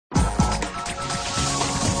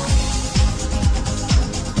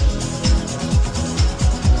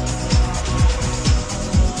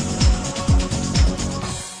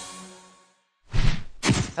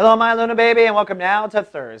Hello, my Luna baby, and welcome now to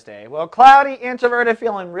Thursday. Well, cloudy, introverted,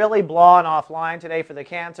 feeling really blah and offline today for the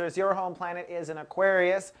Cancers. Your home planet is in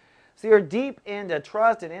Aquarius, so you're deep into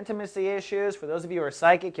trust and intimacy issues. For those of you who are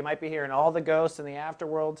psychic, you might be hearing all the ghosts in the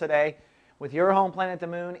afterworld today. With your home planet, the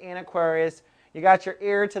moon, in Aquarius, you got your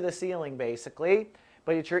ear to the ceiling, basically,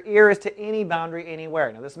 but it's your ear is to any boundary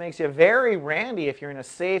anywhere. Now, this makes you very randy if you're in a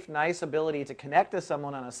safe, nice ability to connect to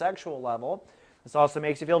someone on a sexual level. This also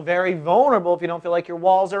makes you feel very vulnerable if you don't feel like your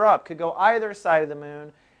walls are up. Could go either side of the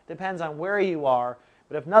moon. Depends on where you are.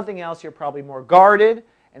 But if nothing else, you're probably more guarded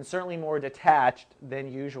and certainly more detached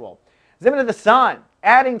than usual. Zoom into the sun.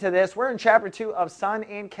 Adding to this, we're in chapter 2 of Sun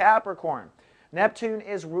in Capricorn. Neptune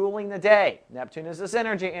is ruling the day. Neptune is this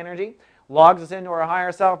energy, logs us into our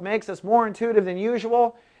higher self, makes us more intuitive than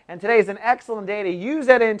usual. And today is an excellent day to use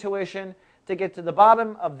that intuition to get to the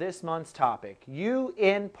bottom of this month's topic. You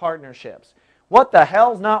in partnerships. What the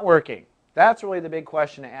hell's not working? That's really the big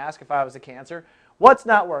question to ask if I was a Cancer. What's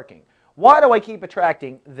not working? Why do I keep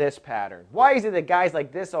attracting this pattern? Why is it that guys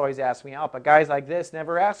like this always ask me out, but guys like this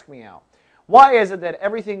never ask me out? Why is it that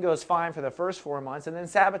everything goes fine for the first 4 months and then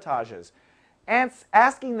sabotages? And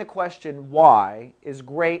asking the question why is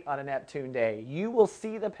great on a Neptune day. You will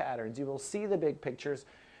see the patterns. You will see the big pictures.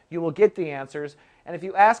 You will get the answers. And if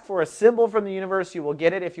you ask for a symbol from the universe, you will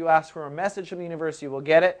get it. If you ask for a message from the universe, you will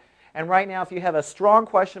get it. And right now, if you have a strong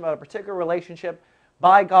question about a particular relationship,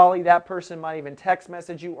 by golly, that person might even text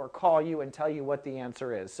message you or call you and tell you what the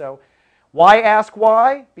answer is. So why ask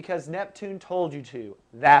why? Because Neptune told you to.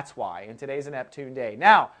 That's why. And today's a Neptune day.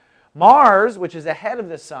 Now, Mars, which is ahead of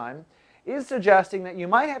the Sun, is suggesting that you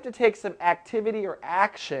might have to take some activity or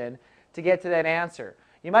action to get to that answer.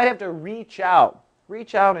 You might have to reach out.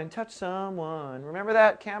 Reach out and touch someone. Remember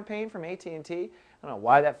that campaign from AT&T? I don't know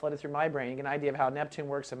why that flooded through my brain. You get an idea of how Neptune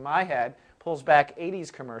works in my head. Pulls back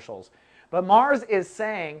 80s commercials. But Mars is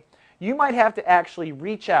saying you might have to actually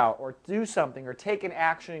reach out or do something or take an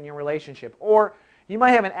action in your relationship. Or you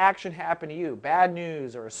might have an action happen to you. Bad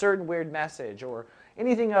news or a certain weird message or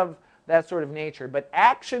anything of that sort of nature. But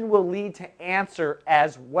action will lead to answer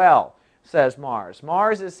as well, says Mars.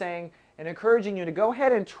 Mars is saying and encouraging you to go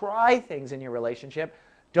ahead and try things in your relationship.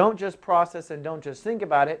 Don't just process and don't just think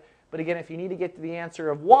about it. But again, if you need to get to the answer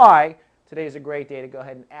of why, today is a great day to go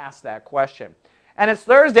ahead and ask that question. And it's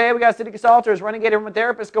Thursday. We got City Salter's Renegade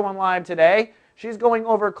Aromatherapist going live today. She's going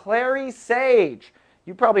over Clary Sage.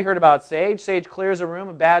 You probably heard about Sage. Sage clears a room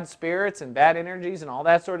of bad spirits and bad energies and all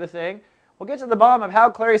that sort of thing. We'll get to the bottom of how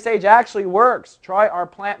Clary Sage actually works. Try our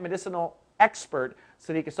plant medicinal expert,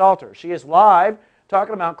 Sadika Salter. She is live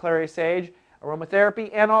talking about Clary Sage,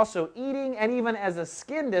 aromatherapy, and also eating, and even as a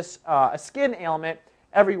skin ailment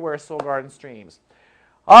everywhere Soul Garden streams.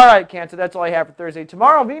 All right, Cancer, that's all I have for Thursday.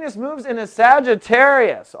 Tomorrow, Venus moves into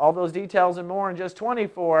Sagittarius. All those details and more in just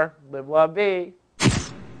 24. Live, love, be.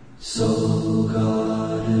 Soul Garden.